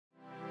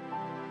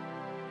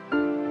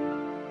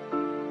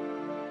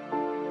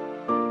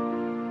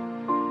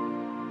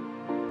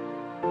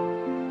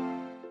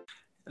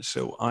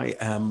So I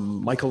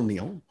am Michael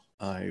Neill.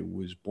 I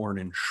was born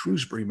in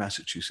Shrewsbury,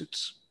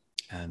 Massachusetts,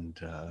 and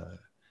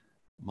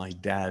my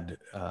dad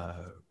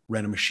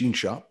ran a machine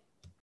shop.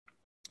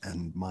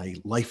 And my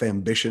life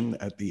ambition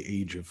at the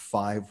age of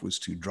 5 was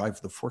to drive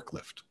the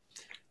forklift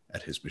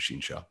at his machine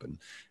shop. And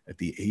at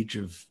the age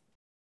of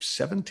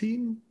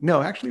 17,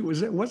 no, actually,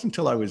 it wasn't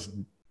until I was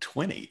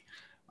 20,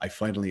 I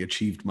finally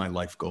achieved my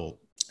life goal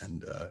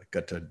and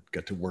got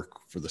to work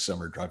for the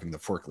summer driving the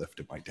forklift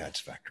at my dad's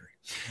factory.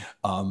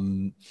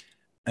 And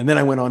then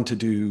I went on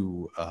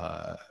to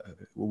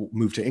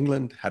move to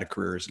England, had a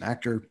career as an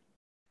actor.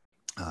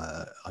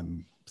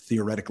 I'm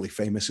theoretically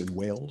famous in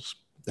Wales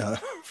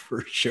for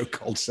a show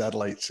called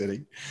Satellite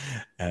City.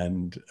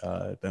 And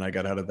then I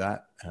got out of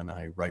that and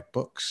I write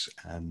books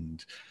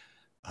and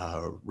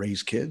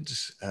raise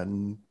kids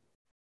and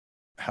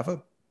have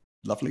a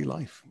lovely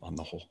life on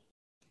the whole.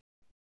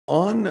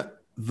 On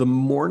the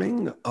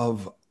morning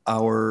of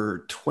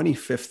our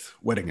 25th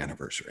wedding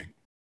anniversary,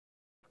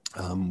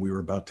 we were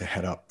about to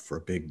head up for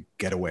a big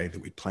getaway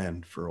that we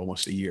planned for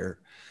almost a year.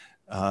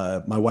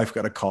 My wife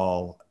got a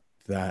call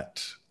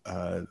that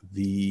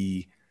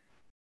the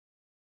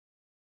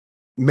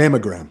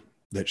mammogram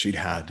that she'd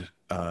had,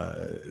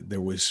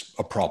 there was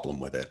a problem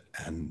with it,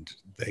 and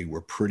they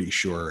were pretty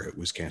sure it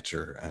was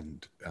cancer.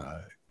 And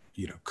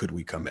could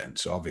we come in?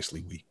 So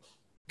obviously we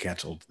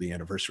canceled the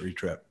anniversary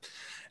trip,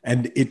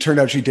 and it turned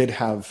out she did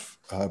have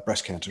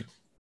breast cancer,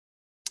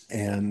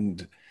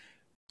 and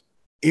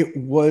it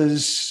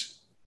was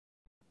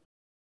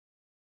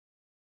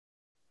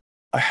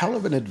a hell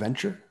of an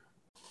adventure.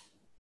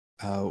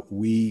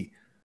 We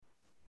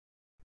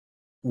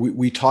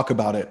talk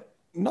about it,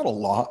 not a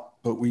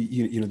lot, but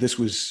this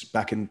was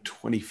back in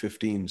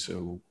 2015,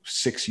 so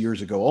 6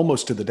 years ago,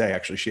 almost to the day.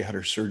 Actually, she had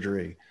her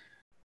surgery.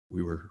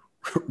 We were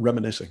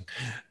reminiscing,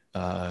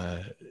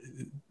 about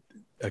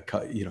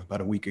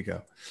a week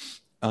ago.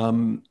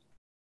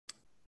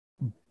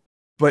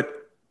 But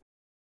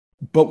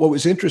what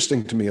was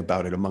interesting to me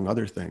about it, among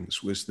other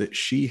things, was that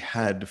she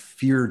had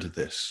feared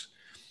this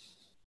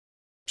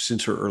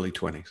since her early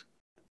 20s.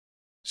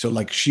 So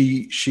like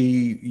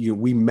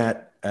we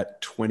met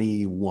at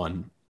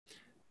 21,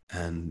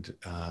 and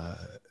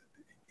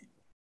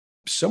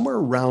somewhere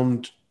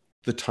around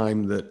the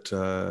time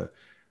that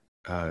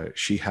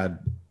she had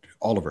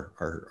Oliver,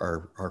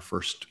 our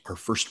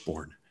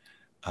firstborn,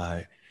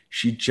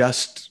 she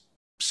just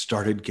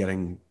started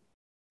getting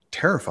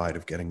terrified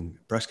of getting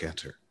breast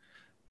cancer.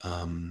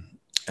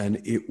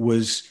 And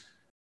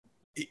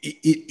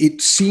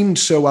it seemed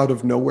so out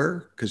of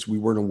nowhere because we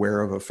weren't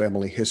aware of a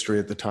family history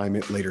at the time.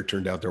 It later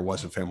turned out there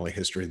was a family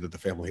history that the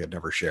family had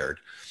never shared.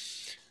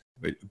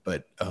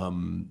 But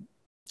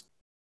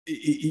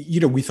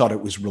we thought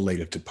it was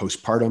related to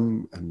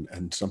postpartum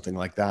and something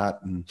like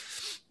that.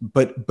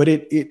 But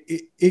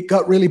it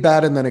got really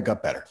bad, and then it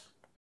got better.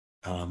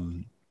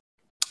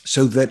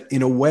 So that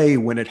in a way,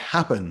 when it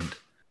happened,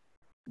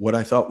 what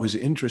I thought was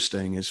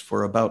interesting is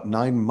for about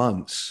 9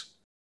 months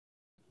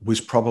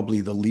was probably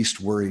the least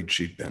worried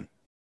she'd been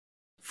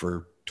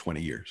for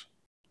 20 years.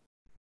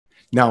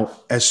 Now,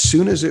 as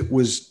soon as it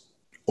was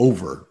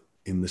over,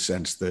 in the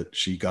sense that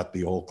she got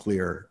the all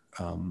clear,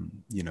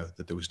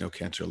 that there was no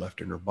cancer left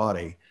in her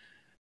body,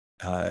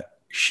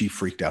 she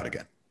freaked out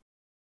again.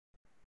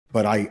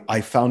 But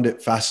I found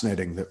it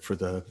fascinating that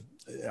for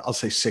I'll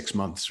say 6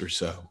 months or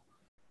so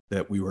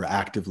that we were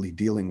actively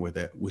dealing with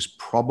it, was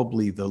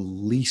probably the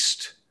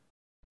least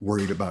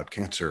worried about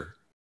cancer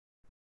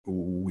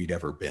we'd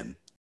ever been.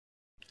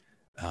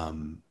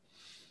 And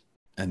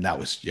that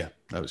was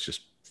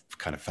just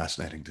kind of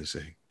fascinating to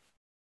see.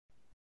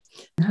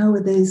 How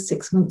were those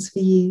 6 months for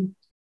you?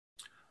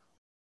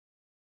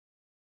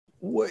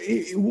 Well,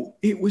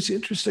 it was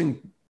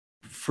interesting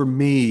for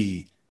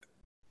me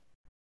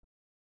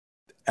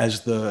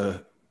as I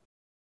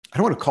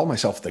don't want to call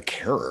myself the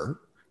carer,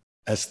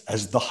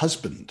 as the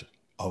husband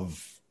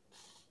of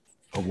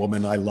a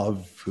woman I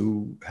love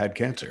who had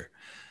cancer.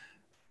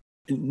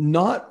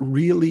 Not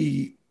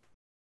really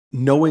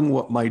knowing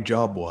what my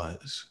job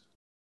was,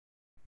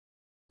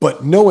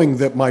 but knowing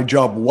that my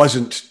job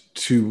wasn't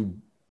to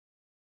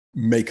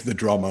make the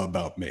drama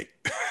about me.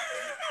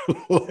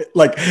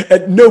 Like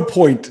at no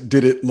point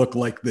did it look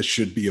like this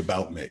should be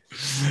about me.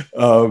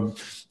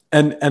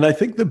 And I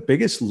think the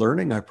biggest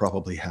learning I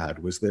probably had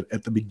was that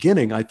at the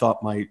beginning, I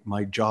thought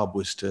my job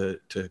was to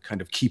kind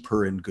of keep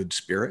her in good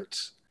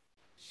spirits.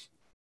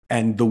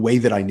 And the way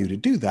that I knew to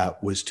do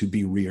that was to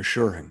be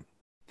reassuring.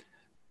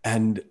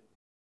 And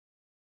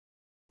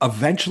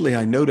eventually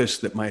I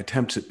noticed that my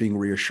attempts at being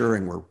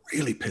reassuring were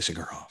really pissing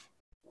her off.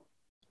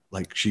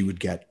 Like she would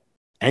get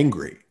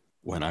angry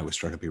when I was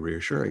trying to be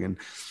reassuring.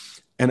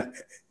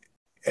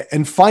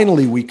 And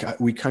finally we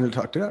kind of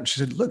talked it out. And she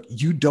said, look,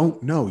 you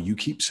don't know. You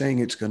keep saying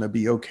it's going to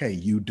be okay.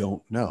 You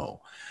don't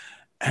know.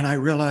 And I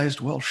realized,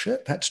 well,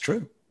 shit, that's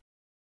true.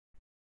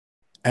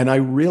 And I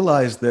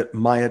realized that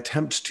my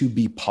attempts to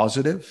be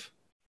positive,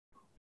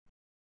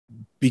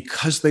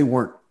 because they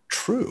weren't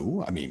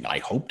true, I mean, I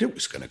hoped it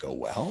was going to go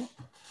well,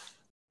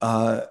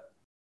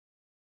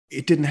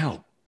 it didn't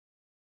help.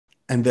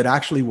 And that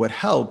actually what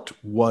helped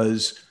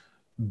was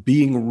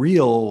being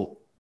real,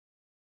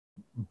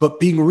 but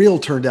being real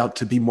turned out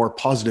to be more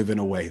positive in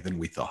a way than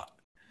we thought.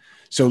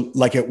 So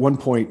like at one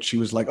point she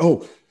was like,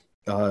 oh,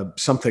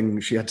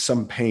 something, she had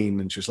some pain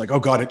and she was like, oh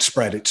God, it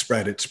spread.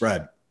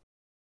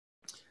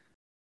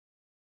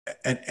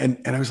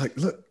 And I was like,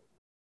 look,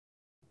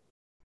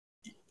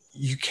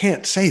 you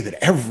can't say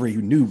that every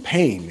new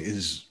pain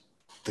is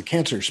the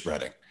cancer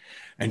spreading.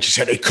 And she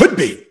said, it could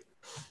be.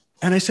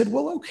 And I said,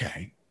 well,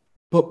 okay.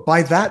 But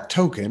by that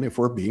token, if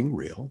we're being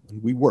real,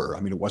 and we were, I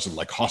mean, it wasn't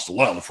like hostile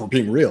love if we're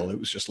being real. It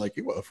was just like,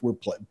 well, if we're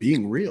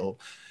being real,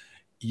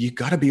 you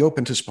got to be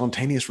open to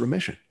spontaneous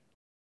remission,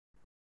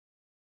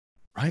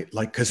 right?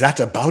 Like, because that's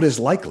about as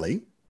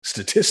likely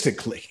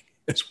statistically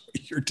as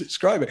what you're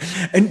describing.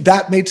 And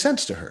that made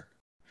sense to her.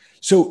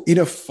 So in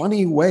a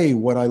funny way,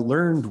 what I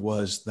learned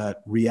was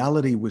that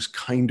reality was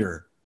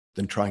kinder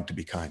than trying to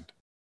be kind.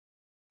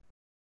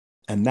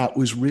 And that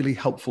was really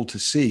helpful to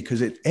see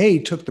because it, A,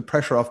 took the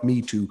pressure off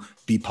me to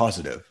be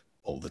positive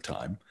all the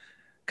time,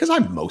 because I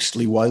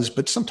mostly was,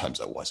 but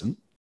sometimes I wasn't.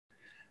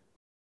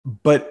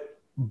 But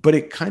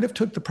it kind of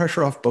took the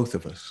pressure off both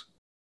of us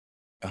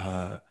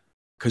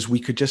because we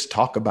could just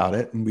talk about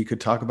it, and we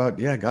could talk about,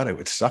 yeah, God, it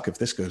would suck if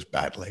this goes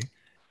badly.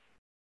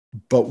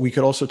 But we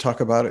could also talk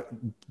about it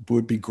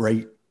would be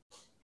great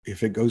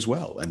if it goes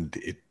well. And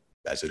it,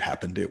 as it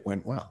happened, it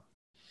went well.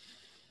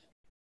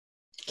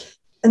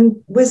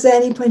 And was there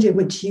any point at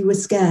which you were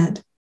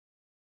scared?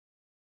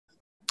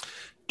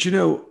 Do you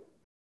know,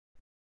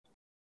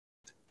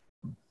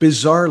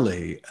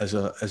 bizarrely, as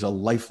a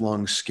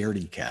lifelong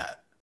scaredy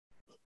cat,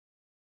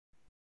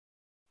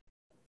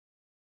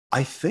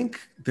 I think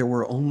there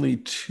were only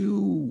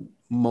 2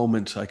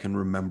 moments I can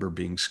remember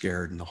being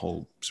scared in the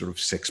whole sort of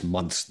 6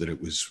 months that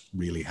it was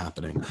really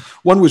happening.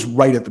 One was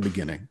right at the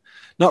beginning,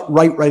 not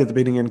right at the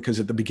beginning, because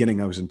at the beginning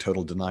I was in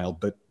total denial,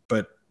 but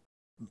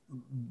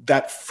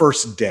that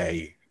first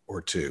day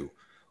or two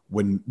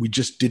when we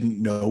just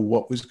didn't know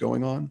what was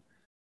going on,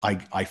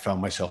 I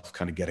found myself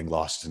kind of getting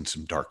lost in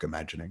some dark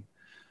imagining.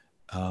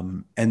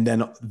 And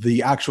then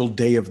the actual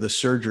day of the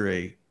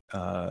surgery,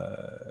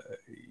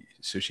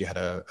 so she had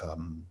a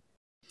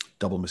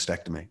double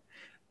mastectomy,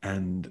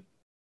 and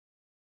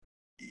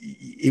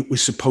it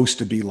was supposed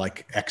to be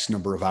like X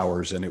number of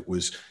hours, and it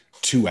was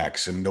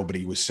 2X, and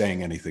nobody was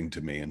saying anything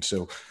to me. And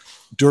so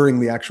during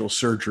the actual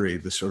surgery,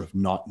 the sort of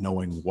not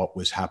knowing what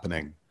was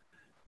happening,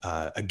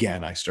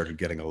 again, I started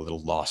getting a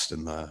little lost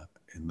in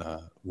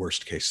the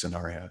worst case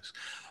scenarios.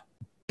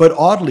 But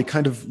oddly,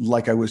 kind of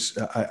like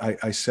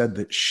I said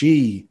that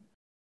she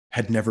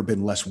had never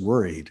been less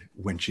worried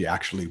when she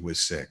actually was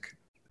sick.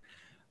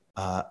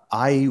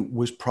 I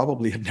was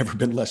probably had never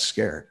been less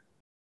scared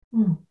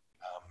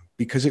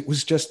because it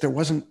was just,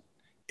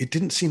 it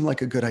didn't seem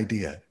like a good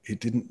idea.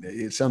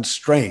 It sounds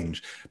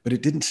strange, but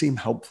it didn't seem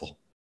helpful.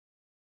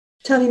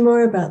 Tell me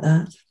more about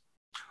that.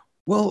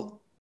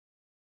 Well,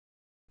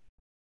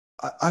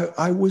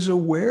 I was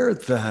aware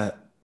that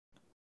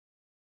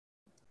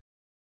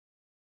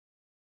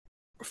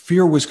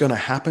fear was going to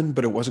happen,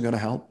 but it wasn't going to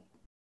help.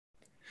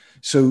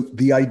 So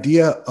the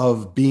idea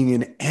of being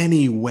in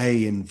any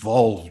way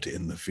involved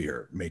in the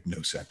fear made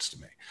no sense to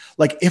me.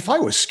 Like if I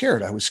was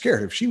scared, I was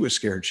scared. If she was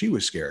scared, she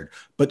was scared.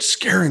 But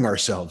scaring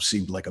ourselves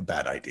seemed like a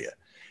bad idea.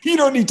 You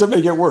don't need to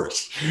make it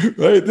worse,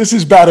 right? This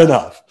is bad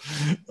enough.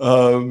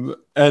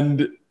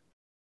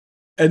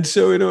 And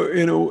so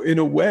in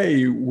a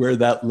way where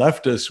that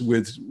left us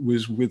was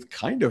with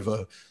kind of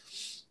a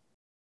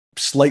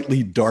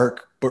slightly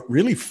dark but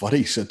really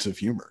funny sense of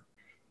humor,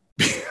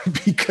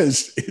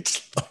 because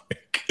it's like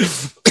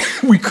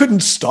we couldn't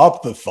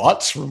stop the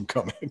thoughts from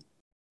coming,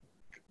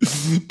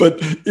 but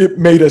it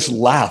made us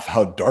laugh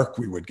how dark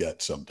we would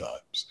get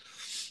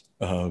sometimes.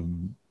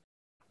 And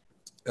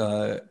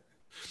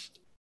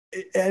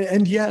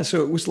yeah,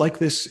 so it was like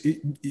this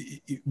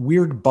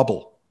weird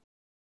bubble.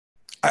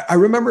 I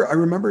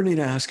remember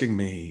Nina asking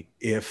me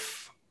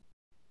if,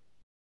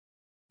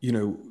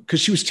 because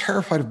she was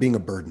terrified of being a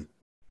burden.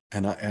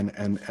 And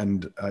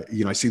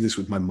I see this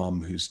with my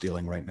mom, who's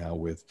dealing right now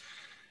with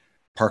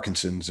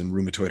Parkinson's and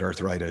rheumatoid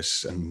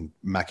arthritis and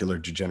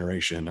macular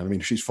degeneration. I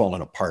mean, she's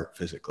fallen apart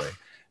physically,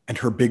 and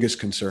her biggest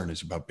concern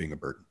is about being a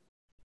burden.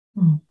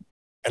 And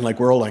like,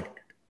 we're all like,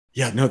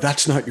 yeah, no,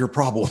 that's not your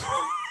problem.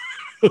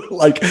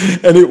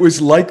 And it was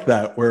like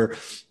that, where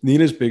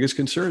Nina's biggest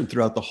concern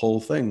throughout the whole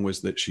thing was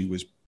that she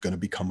was going to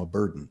become a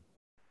burden.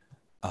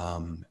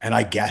 And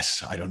I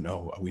guess, I don't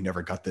know, we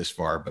never got this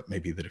far, but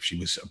maybe that if she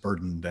was a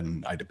burden,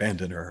 then I'd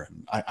abandon her.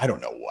 And I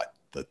don't know what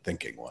the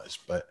thinking was,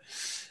 but,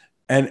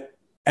 and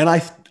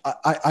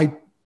I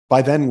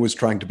by then was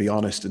trying to be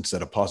honest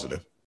instead of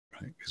positive,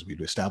 right? Because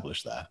we'd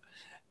established that.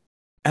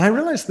 And I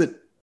realized that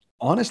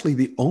honestly,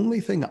 the only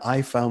thing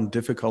I found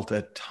difficult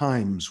at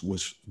times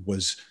was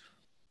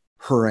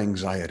her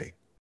anxiety.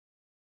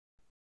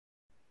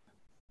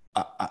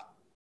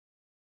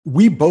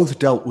 We both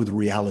dealt with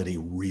reality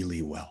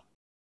really well.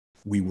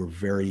 We were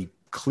very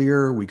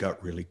clear. We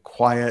got really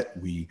quiet.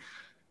 We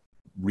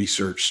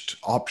researched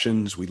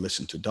options. We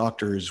listened to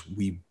doctors.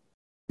 We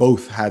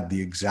both had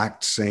the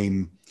exact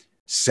same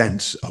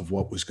sense of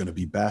what was going to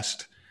be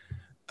best.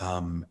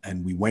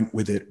 And we went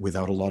with it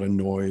without a lot of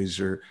noise,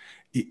 or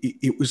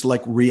it was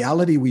like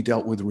reality we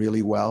dealt with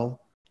really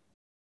well.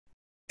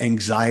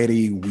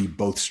 Anxiety we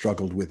both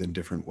struggled with in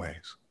different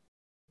ways.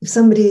 If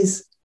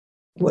somebody's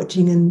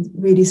watching and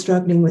really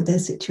struggling with their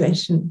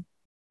situation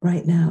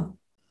right now,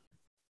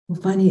 or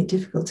finding it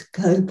difficult to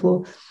cope,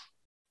 or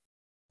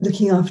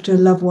looking after a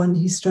loved one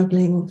who's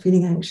struggling or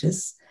feeling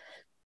anxious,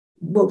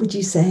 what would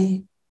you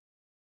say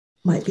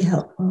might be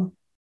helpful?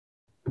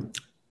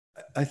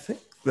 I think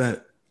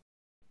that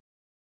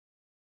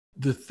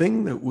the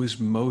thing that was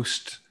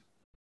most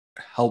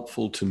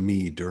helpful to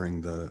me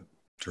during the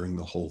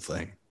whole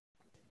thing,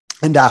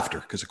 and after,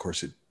 because of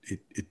course it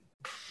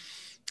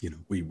you know,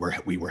 we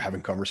were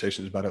having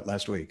conversations about it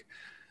last week,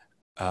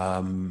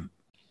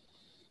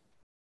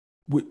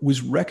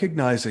 was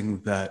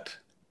recognizing that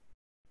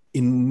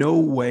in no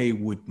way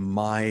would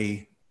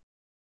my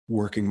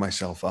working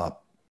myself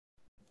up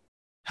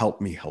help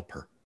me help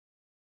her.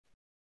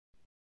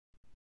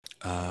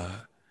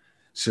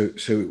 So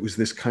it was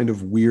this kind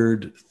of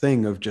weird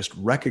thing of just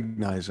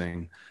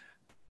recognizing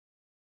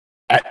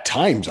at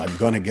times I'm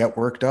going to get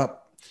worked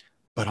up,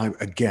 but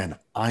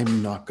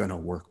I'm not going to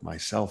work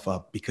myself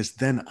up, because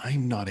then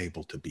I'm not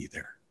able to be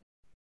there.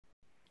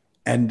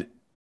 And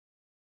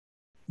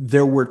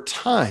there were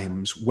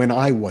times when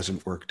I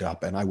wasn't worked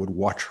up and I would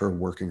watch her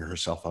working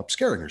herself up,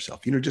 scaring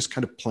herself, you know, just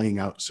kind of playing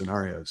out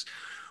scenarios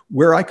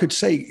where I could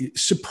say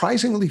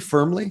surprisingly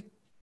firmly,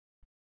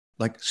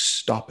 like,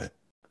 stop it.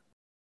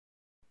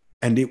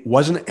 And it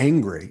wasn't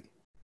angry,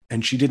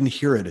 and she didn't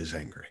hear it as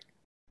angry.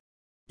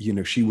 You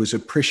know, she was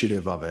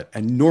appreciative of it.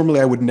 And normally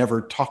I would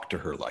never talk to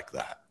her like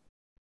that.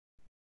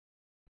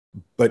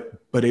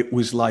 But it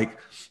was like,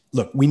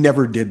 look, we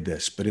never did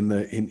this, but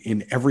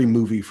in every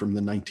movie from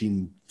the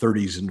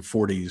 1930s and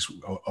 40s,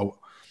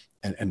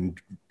 and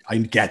I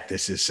get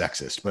this is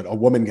sexist, but a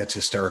woman gets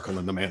hysterical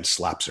and the man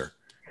slaps her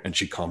and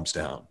she calms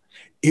down.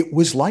 It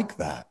was like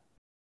that,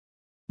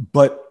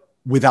 but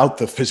without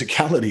the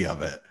physicality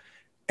of it.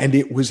 And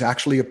it was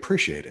actually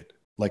appreciated.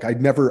 Like,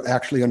 I'd never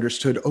actually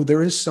understood, oh,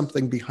 there is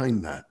something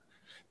behind that.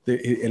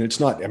 And it's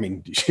not, I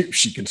mean,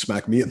 she can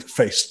smack me in the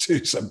face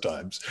too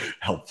sometimes,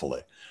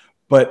 helpfully.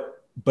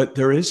 But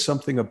there is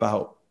something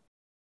about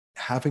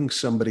having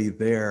somebody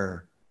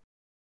there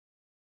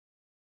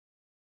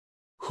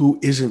who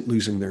isn't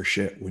losing their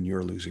shit when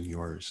you're losing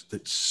yours.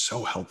 That's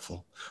so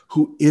helpful.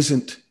 Who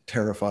isn't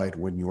terrified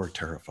when you're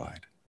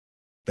terrified.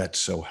 That's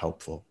so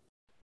helpful.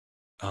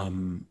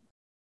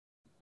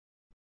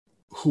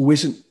 Who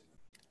isn't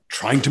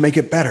trying to make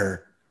it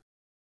better,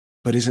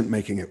 but isn't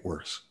making it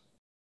worse.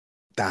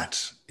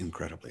 That's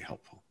incredibly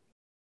helpful.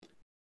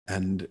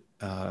 And,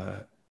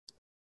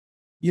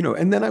 you know,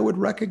 and then I would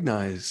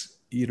recognize,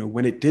 you know,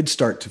 when it did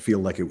start to feel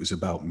like it was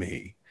about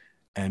me,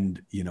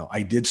 and, you know,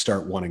 I did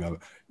start wanting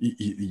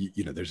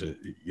you know, there's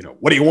you know,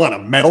 what do you want, a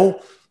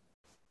medal?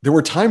 There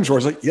were times where I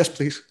was like, yes,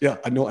 please. Yeah,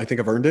 I know. I think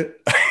I've earned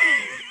it.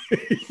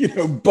 You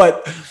know,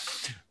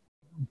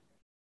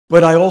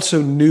 but I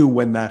also knew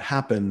when that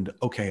happened,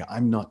 okay,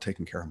 I'm not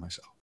taking care of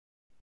myself.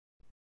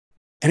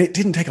 And it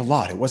didn't take a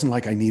lot. It wasn't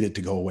like I needed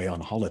to go away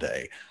on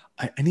holiday.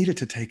 I needed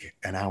to take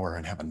an hour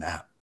and have a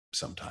nap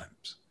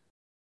sometimes.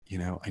 You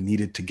know, I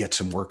needed to get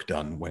some work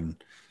done when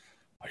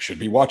I should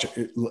be watching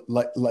it,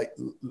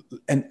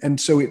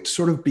 and so it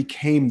sort of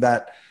became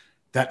that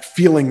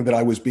feeling that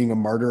I was being a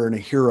martyr and a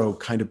hero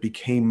kind of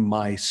became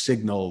my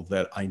signal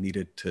that I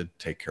needed to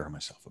take care of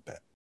myself a bit.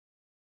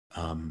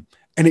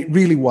 And it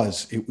really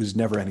was, it was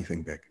never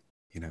anything big.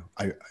 You know,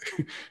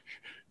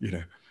 you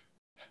know,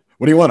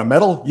 what do you want, a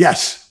medal?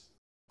 Yes.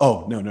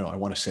 Oh, no, I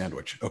want a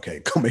sandwich. Okay,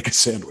 go make a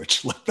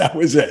sandwich. That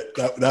was it.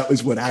 That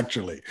was what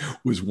actually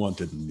was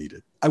wanted and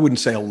needed. I wouldn't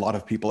say a lot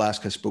of people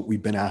ask us, but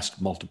we've been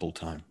asked multiple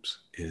times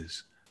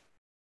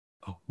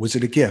oh, was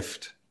it a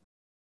gift?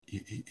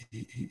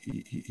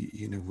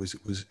 You know,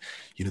 was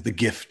you know, the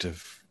gift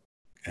of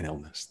an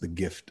illness, the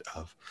gift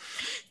of,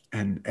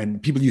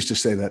 and people used to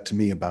say that to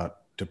me about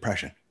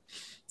depression.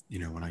 You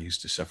know, when I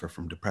used to suffer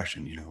from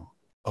depression, you know,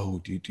 oh,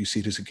 do you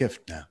see it as a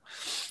gift now?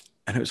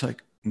 And it was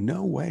like,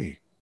 no way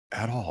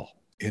at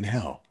all in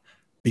hell,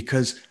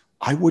 because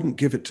I wouldn't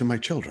give it to my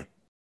children.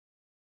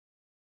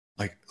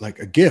 Like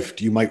a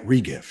gift, you might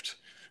regift,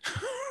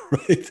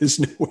 right? There's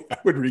no way I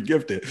would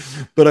regift it.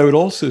 But I would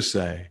also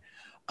say,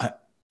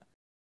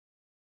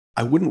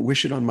 I wouldn't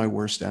wish it on my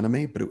worst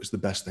enemy, but it was the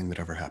best thing that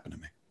ever happened to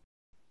me.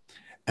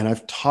 And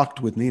I've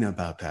talked with Nina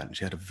about that, and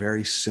she had a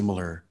very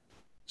similar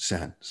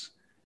sense.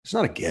 It's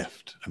not a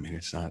gift. I mean,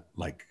 it's not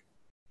like,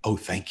 oh,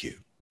 thank you.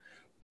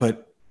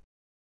 But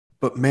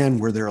man,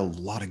 were there a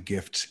lot of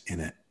gifts in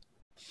it.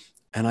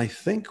 And I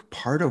think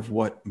part of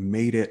what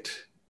made it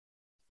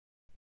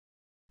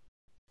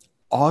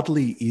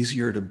oddly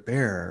easier to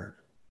bear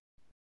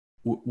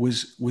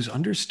was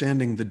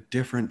understanding the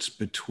difference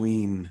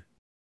between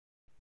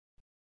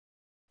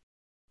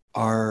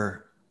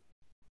our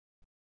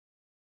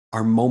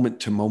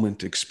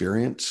moment-to-moment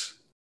experience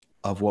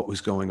of what was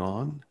going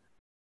on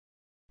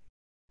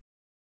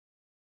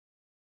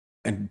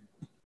and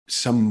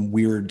some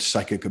weird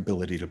psychic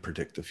ability to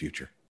predict the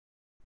future.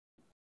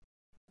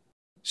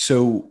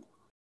 So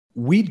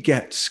we'd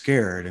get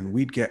scared and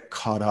we'd get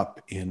caught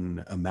up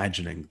in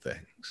imagining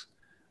things.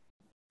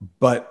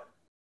 But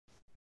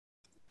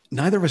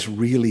neither of us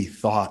really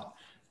thought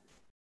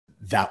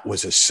that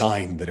was a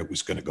sign that it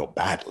was going to go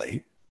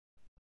badly.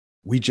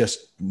 We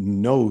just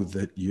know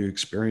that you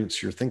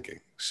experience your thinking.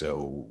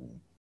 So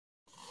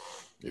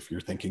if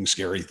you're thinking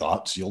scary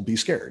thoughts, you'll be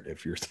scared.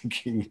 If you're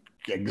thinking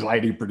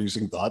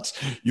anxiety-producing thoughts,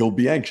 you'll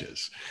be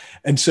anxious.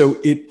 And so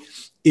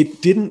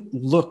it didn't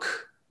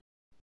look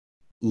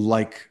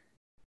like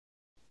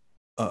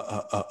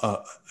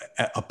a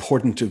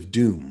portent of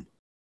doom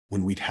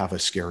when we'd have a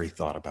scary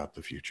thought about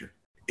the future.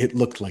 It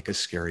looked like a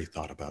scary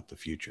thought about the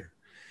future.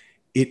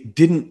 It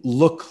didn't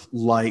look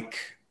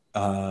like,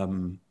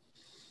 oh,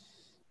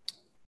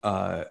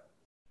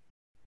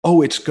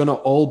 it's going to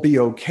all be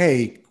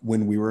okay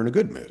when we were in a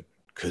good mood,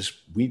 because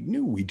we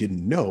knew we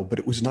didn't know, but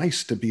it was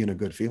nice to be in a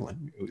good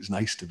feeling. It was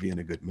nice to be in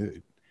a good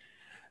mood.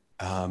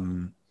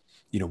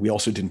 We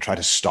also didn't try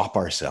to stop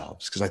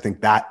ourselves, because I think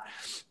that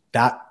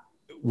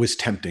was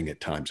tempting at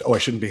times. Oh, I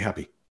shouldn't be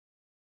happy.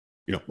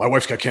 My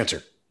wife's got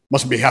cancer.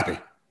 Mustn't be happy.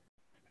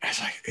 It's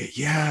like,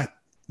 yeah,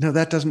 no,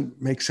 that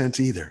doesn't make sense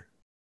either.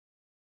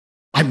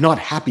 I'm not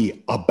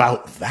happy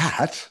about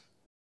that.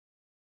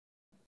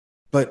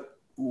 But,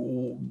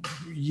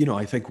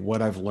 I think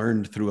what I've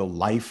learned through a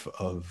life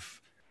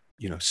of,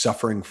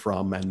 suffering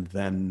from and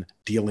then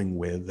dealing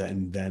with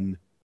and then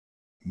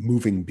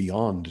moving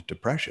beyond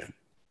depression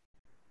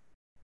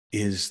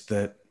is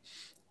that,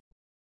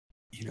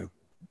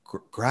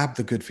 grab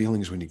the good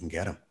feelings when you can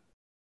get them.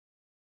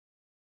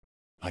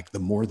 Like, the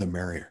more the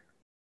merrier.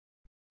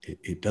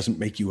 It doesn't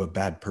make you a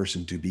bad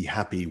person to be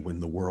happy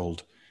when the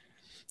world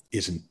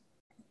isn't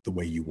the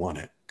way you want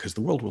it, because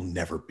the world will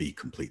never be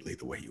completely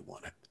the way you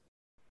want it.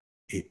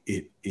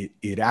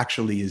 It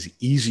actually is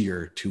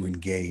easier to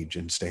engage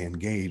and stay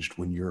engaged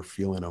when you're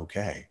feeling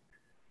okay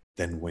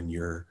than when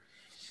you're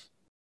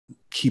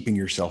keeping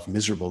yourself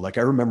miserable. Like,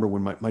 I remember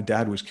when my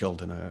dad was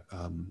killed in a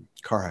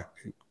car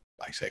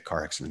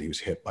accident. He was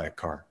hit by a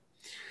car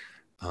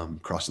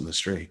crossing the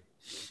street.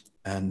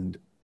 And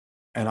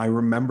I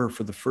remember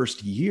for the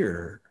first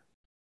year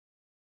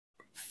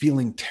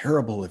feeling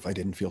terrible if I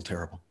didn't feel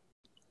terrible.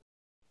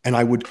 And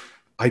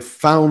I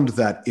found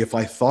that if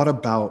I thought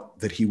about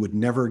that he would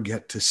never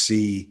get to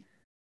see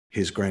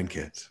his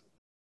grandkids,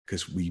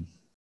 because we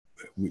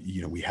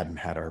hadn't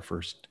had our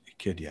first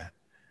kid yet,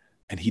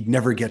 and he'd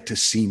never get to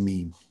see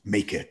me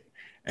make it,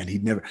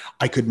 and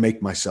I could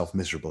make myself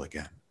miserable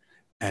again.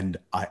 And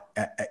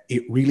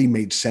it really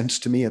made sense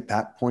to me at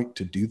that point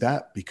to do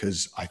that,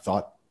 because I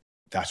thought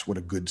that's what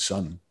a good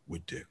son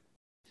would do.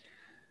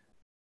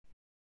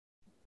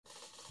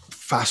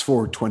 Fast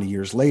forward 20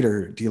 years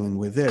later, dealing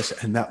with this,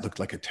 and that looked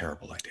like a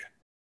terrible idea.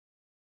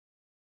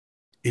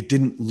 It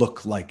didn't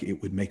look like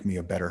it would make me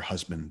a better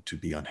husband to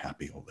be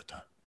unhappy all the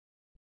time,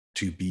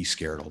 to be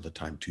scared all the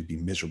time, to be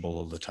miserable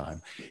all the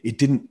time.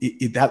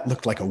 That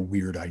looked like a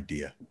weird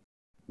idea.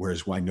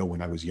 Whereas I know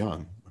when I was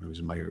young, when I was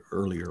in my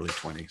early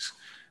 20s,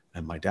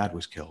 and my dad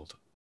was killed,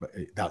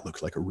 that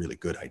looked like a really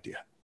good idea.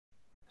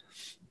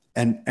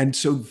 And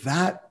so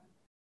that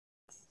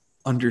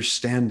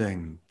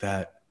understanding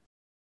that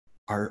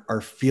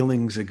our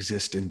feelings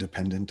exist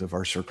independent of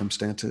our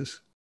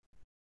circumstances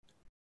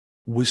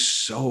was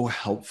so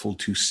helpful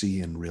to see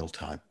in real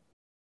time.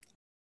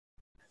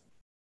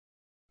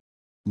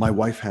 My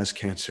wife has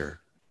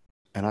cancer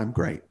and I'm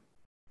great.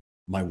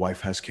 My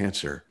wife has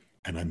cancer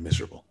and I'm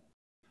miserable.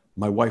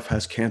 My wife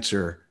has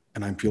cancer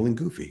and I'm feeling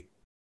goofy.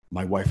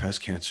 My wife has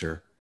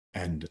cancer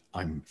and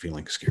I'm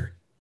feeling scared.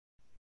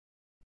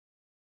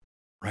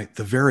 Right?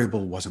 The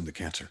variable wasn't the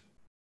cancer.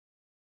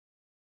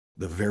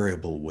 The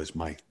variable was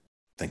my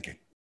thinking.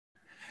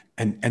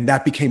 And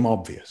that became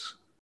obvious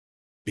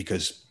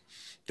because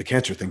the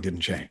cancer thing didn't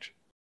change.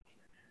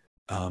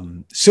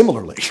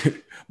 Similarly,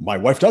 my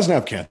wife doesn't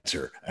have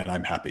cancer and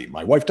I'm happy.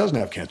 My wife doesn't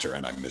have cancer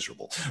and I'm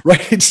miserable,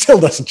 right? It still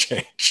doesn't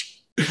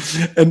change.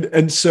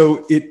 And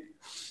so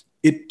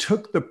it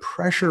took the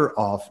pressure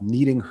off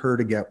needing her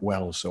to get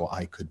well so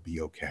I could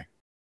be okay.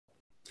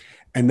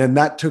 And then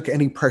that took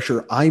any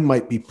pressure I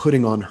might be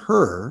putting on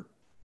her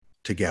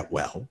to get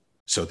well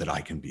so that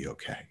I can be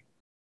okay.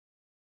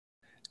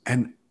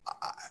 And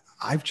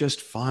I've just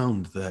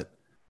found that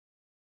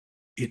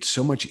it's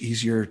so much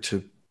easier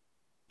to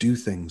do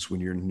things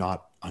when you're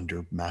not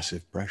under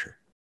massive pressure.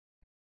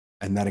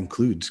 And that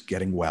includes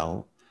getting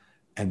well,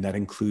 and that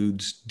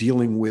includes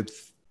dealing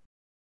with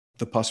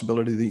the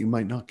possibility that you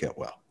might not get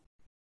well.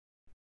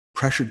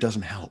 Pressure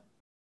doesn't help,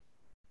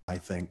 I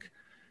think,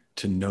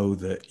 to know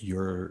that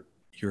you're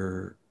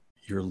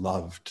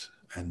loved,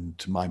 and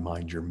to my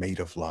mind, you're made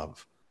of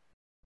love,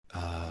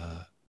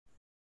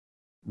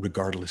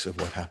 regardless of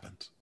what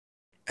happens.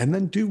 And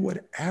then do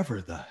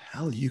whatever the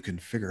hell you can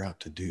figure out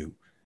to do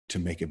to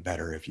make it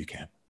better if you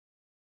can.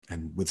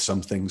 And with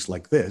some things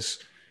like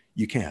this,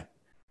 you can.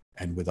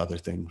 And with other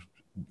things,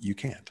 you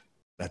can't.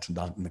 That's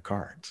not in the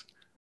cards.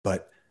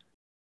 But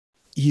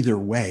either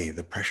way,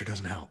 the pressure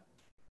doesn't help.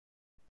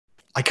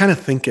 I kind of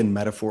think in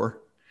metaphor,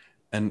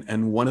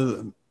 and one of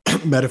the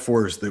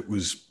metaphors that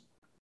was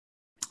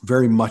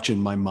very much in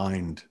my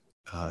mind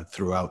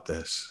throughout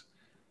this,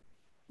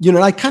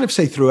 I kind of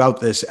say throughout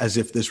this as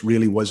if this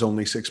really was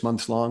only 6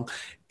 months long.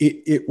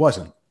 It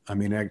wasn't. I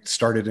mean, I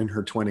started in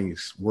her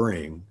 20s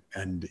worrying,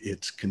 and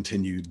it's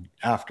continued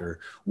after,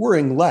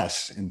 worrying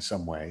less in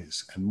some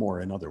ways and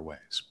more in other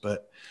ways.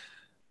 But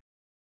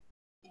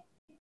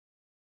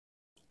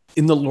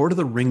in the Lord of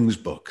the Rings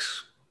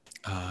books,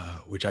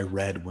 which I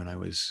read when I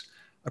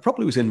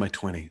probably was in my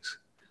 20s,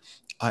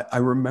 I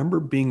remember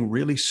being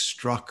really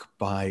struck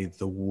by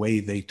the way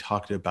they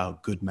talked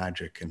about good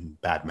magic and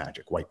bad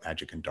magic, white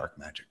magic and dark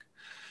magic.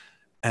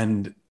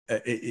 And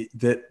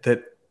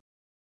that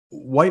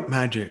white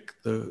magic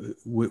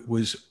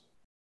was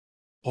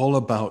all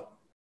about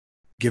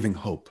giving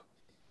hope.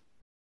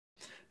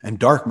 And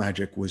dark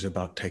magic was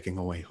about taking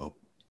away hope.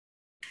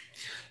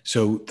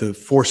 So the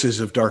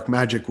forces of dark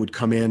magic would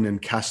come in and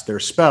cast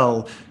their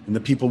spell, and the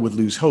people would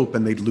lose hope,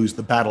 and they'd lose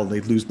the battle.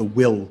 They'd lose the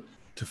will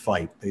to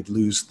fight. They'd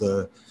lose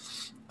it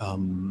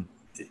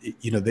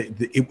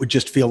would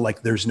just feel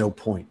like there's no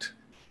point.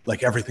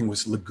 Like everything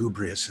was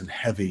lugubrious and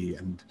heavy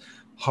and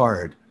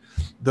hard.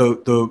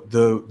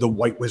 The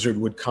white wizard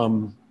would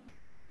come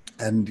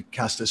and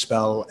cast a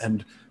spell,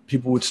 and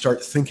people would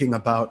start thinking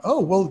about, oh,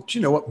 well, do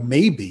you know what?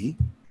 Maybe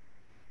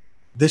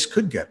this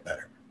could get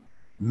better.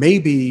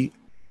 Maybe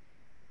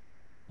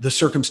the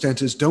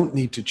circumstances don't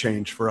need to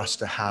change for us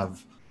to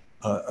have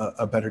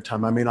a better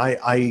time. I mean,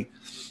 I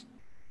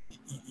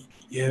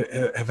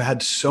have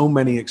had so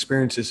many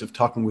experiences of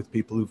talking with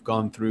people who've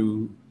gone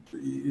through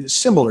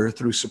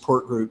through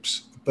support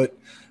groups,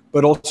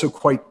 but also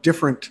quite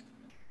different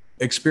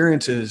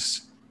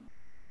experiences,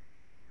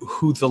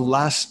 who the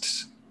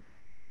last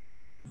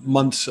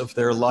months of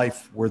their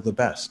life were the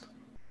best.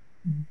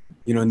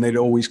 And they'd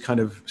always kind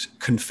of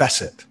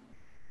confess it,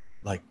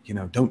 like,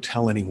 don't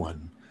tell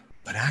anyone.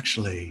 But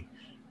actually,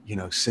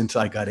 since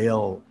I got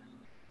ill,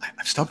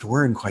 I've stopped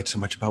worrying quite so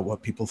much about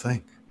what people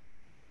think.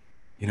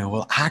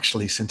 Well,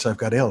 actually, since I've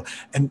got ill,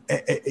 and I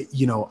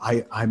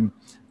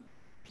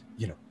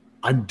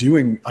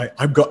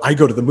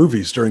go to the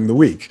movies during the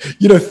week.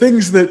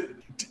 Things that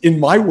in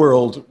my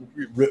world,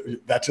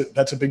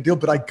 that's a big deal.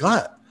 But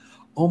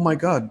oh my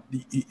God,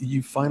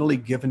 you've finally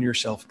given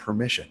yourself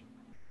permission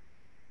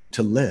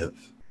to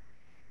live,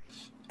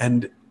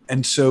 and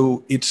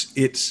so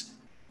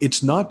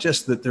it's not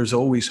just that there's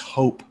always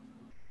hope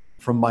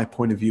from my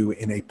point of view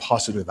in a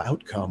positive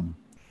outcome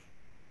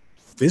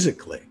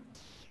physically.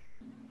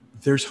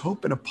 There's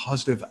hope in a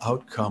positive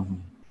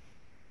outcome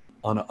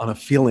on a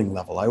feeling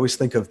level. I always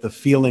think of the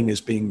feeling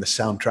as being the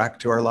soundtrack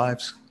to our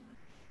lives.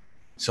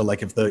 So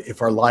like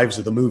if our lives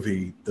are the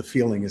movie, the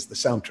feeling is the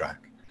soundtrack.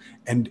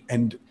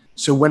 And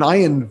so when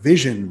I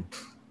envision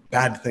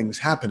bad things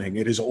happening,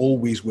 it is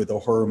always with a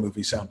horror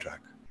movie soundtrack.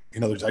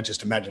 In other words, I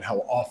just imagine how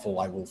awful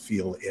I will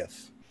feel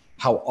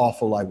how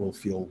awful I will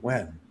feel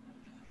when.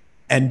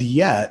 And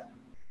yet,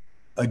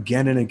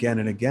 again and again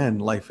and again,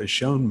 life has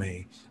shown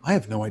me, I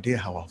have no idea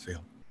how I'll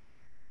feel.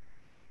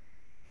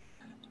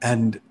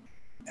 And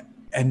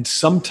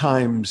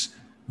sometimes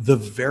the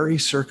very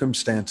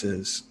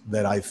circumstances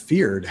that I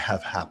feared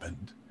have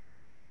happened,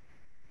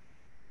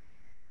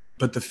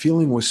 but the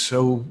feeling was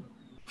so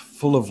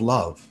full of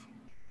love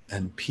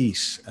and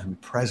peace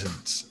and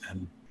presence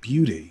and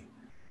beauty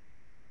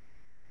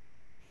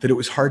that it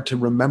was hard to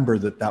remember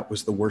that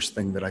was the worst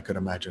thing that I could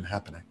imagine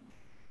happening.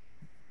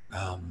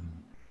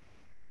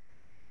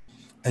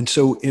 And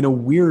so in a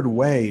weird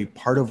way,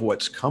 part of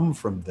what's come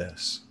from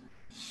this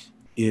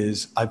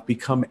is I've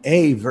become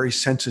very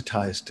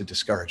sensitized to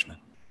discouragement.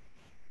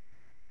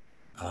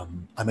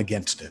 I'm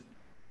against it,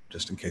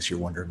 just in case you're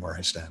wondering where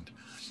I stand.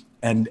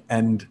 And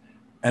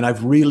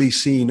I've really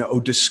seen,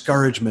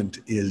 discouragement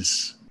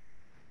is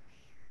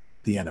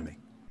the enemy.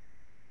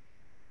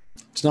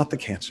 It's not the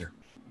cancer,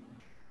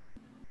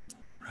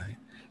 right?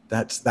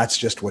 That's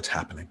just what's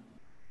happening,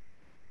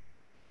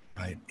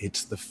 right?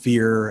 It's the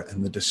fear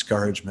and the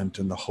discouragement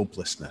and the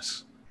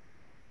hopelessness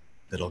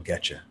that'll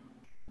get you.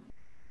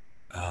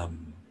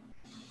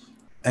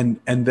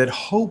 And that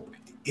hope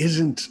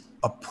isn't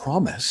a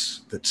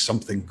promise that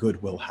something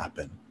good will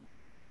happen.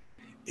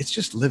 It's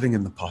just living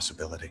in the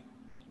possibility.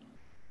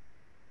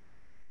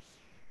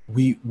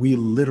 We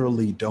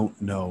literally don't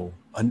know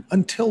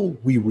until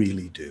we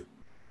really do.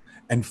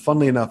 And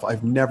funnily enough,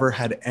 I've never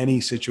had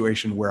any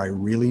situation where I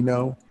really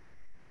know,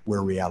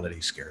 where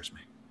reality scares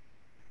me.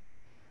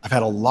 I've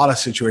had a lot of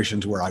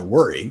situations where I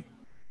worry,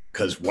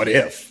 because what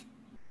if?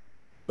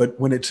 But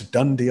when it's a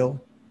done deal,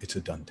 it's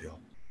a done deal.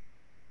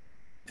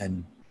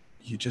 And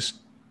you just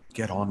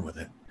get on with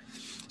it.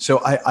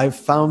 So I've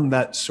found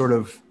that sort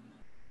of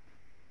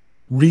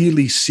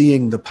really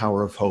seeing the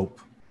power of hope,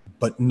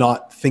 but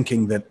not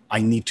thinking that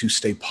I need to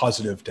stay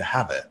positive to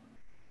have it.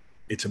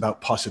 It's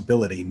about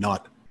possibility,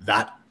 not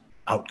that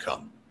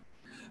outcome.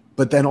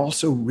 But then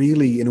also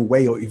really, in a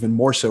way, or even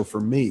more so for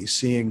me,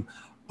 seeing,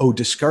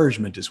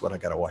 discouragement is what I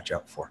got to watch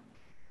out for.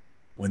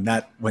 When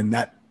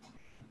that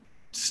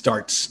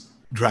starts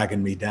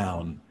dragging me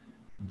down,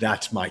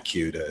 that's my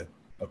cue to,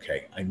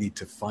 okay, I need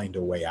to find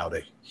a way out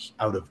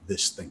of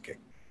this thinking.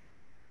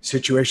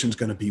 Situation's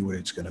going to be what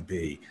it's going to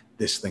be.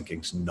 This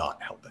thinking's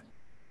not helping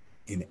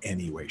in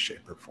any way,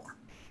 shape, or form.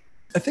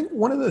 I think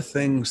one of the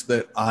things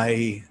that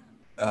I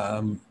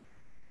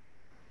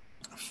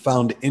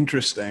found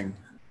interesting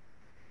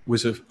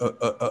was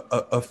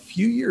a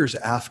few years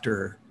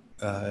after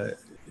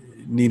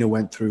Nina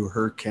went through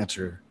her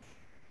cancer,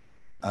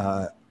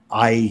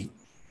 I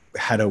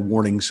had a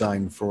warning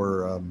sign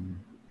for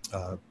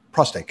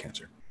prostate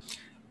cancer.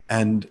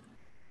 And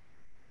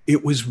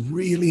it was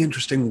really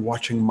interesting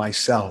watching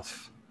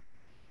myself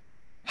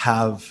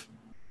have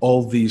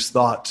all these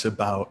thoughts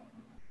about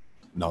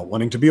not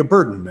wanting to be a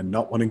burden and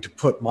not wanting to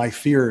put my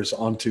fears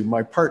onto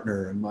my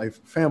partner and my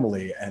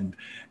family, and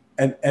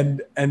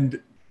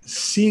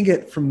seeing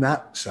it from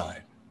that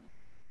side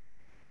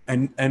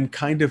and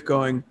kind of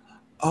going,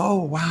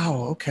 oh,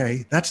 wow,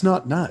 okay, that's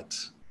not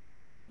nuts.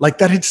 Like,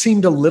 that had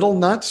seemed a little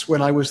nuts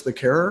when I was the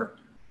carer.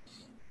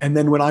 And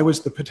then when I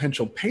was the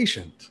potential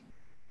patient,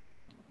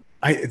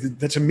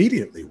 that's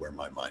immediately where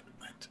my mind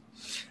went.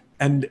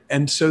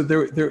 And so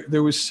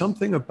there was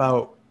something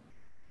about,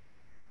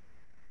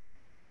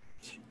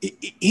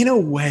 in a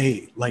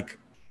way, like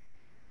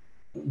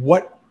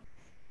what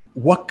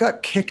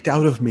got kicked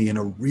out of me in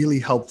a really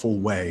helpful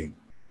way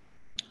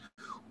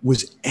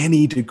was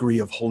any degree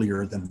of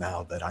holier than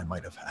thou that I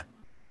might have had.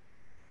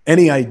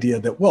 Any idea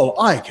that, well,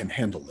 I can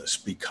handle this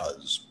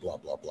because blah,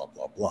 blah, blah,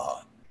 blah,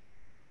 blah.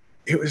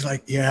 It was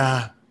like,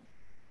 yeah,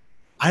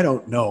 I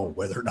don't know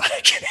whether or not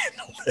I can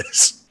handle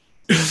this.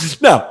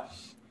 Now,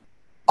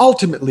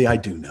 ultimately, I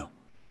do know,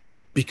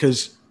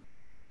 because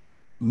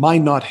my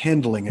not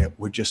handling it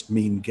would just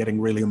mean getting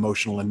really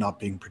emotional and not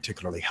being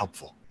particularly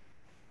helpful,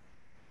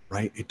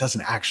 right? It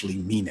doesn't actually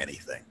mean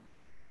anything.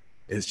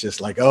 It's just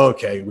like, oh,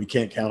 okay, we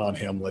can't count on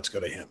him. Let's go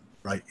to him,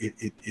 right?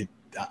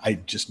 I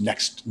just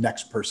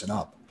next person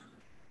up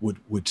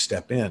would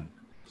step in.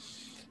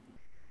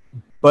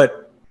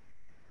 But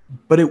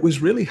it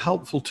was really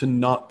helpful to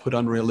not put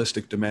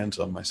unrealistic demands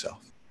on myself,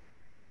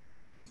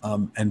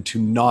 and to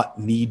not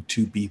need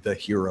to be the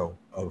hero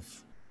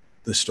of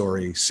the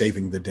story,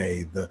 saving the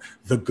day,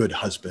 the good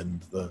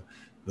husband,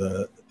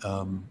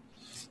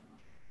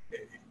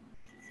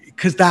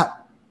 because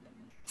that,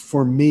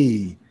 for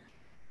me,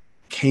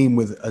 came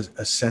with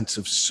a sense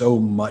of so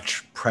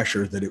much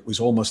pressure that it was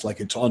almost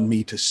like it's on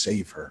me to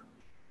save her.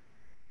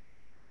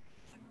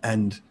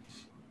 And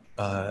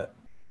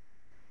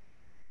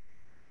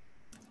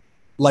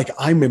like,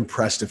 I'm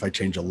impressed if I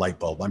change a light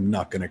bulb. I'm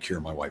not going to cure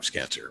my wife's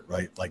cancer,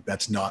 right? Like,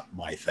 that's not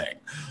my thing.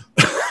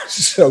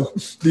 So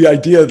the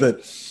idea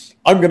that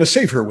I'm going to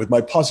save her with my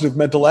positive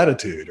mental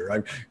attitude, or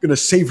I'm going to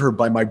save her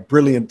by my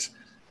brilliant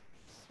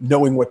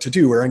knowing what to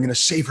do, or I'm going to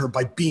save her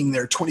by being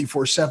there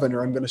 24/7,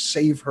 or I'm going to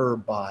save her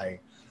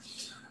by...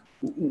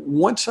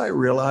 Once I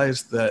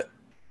realized that,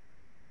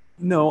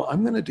 no,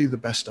 I'm going to do the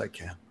best I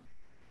can,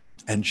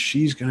 and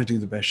she's going to do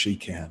the best she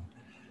can.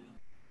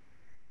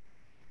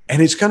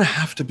 And it's going to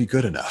have to be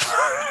good enough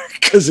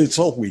because it's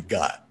all we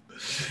got.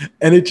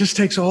 And it just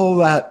takes all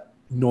that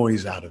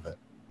noise out of it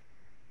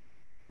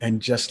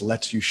and just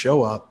lets you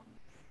show up,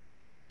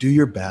 do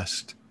your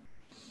best.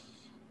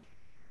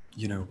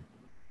 You know,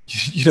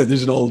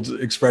 there's an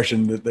old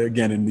expression that,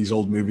 again, in these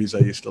old movies I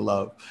used to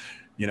love,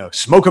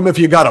 smoke them if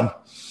you got them,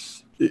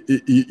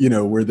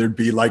 where there'd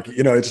be like,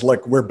 it's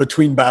like we're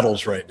between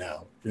battles right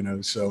now,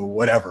 so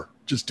whatever.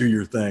 Just do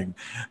your thing.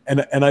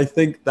 And I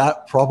think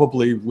that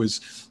probably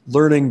was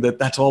learning that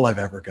that's all I've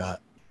ever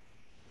got.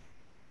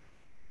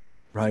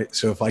 Right.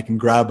 So if I can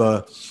grab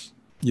a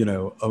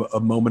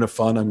moment of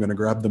fun, I'm going to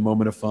grab the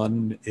moment of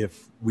fun.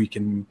 If we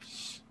can,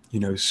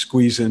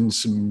 squeeze in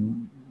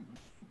some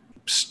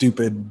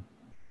stupid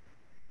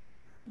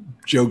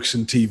jokes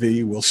in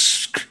TV, we'll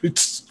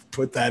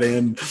put that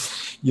in.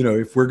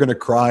 If we're going to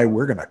cry,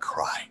 we're going to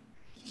cry.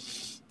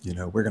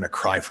 We're going to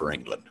cry for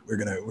England. We're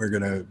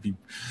going to be,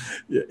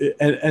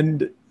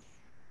 and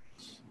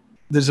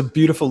there's a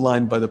beautiful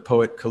line by the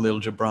poet Khalil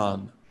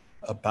Gibran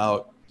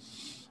about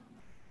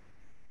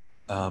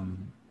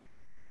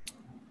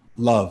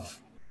love.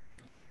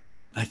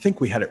 I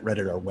think we had it read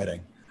at our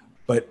wedding,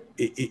 but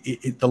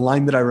the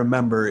line that I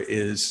remember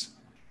is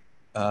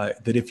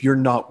that if you're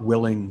not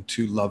willing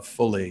to love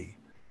fully,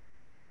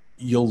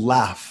 you'll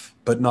laugh,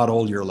 but not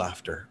all your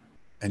laughter,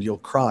 and you'll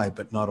cry,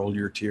 but not all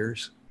your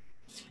tears.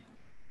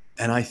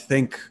 And I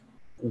think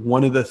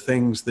one of the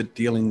things that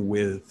dealing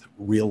with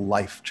real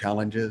life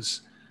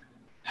challenges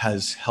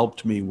has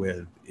helped me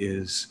with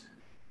is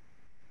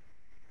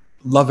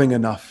loving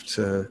enough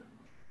to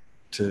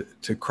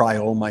cry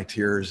all my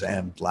tears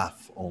and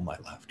laugh all my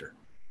laughter.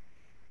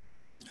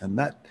 And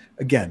that,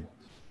 again,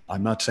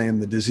 I'm not saying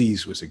the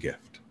disease was a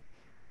gift,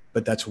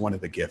 but that's one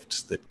of the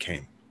gifts that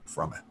came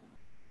from it.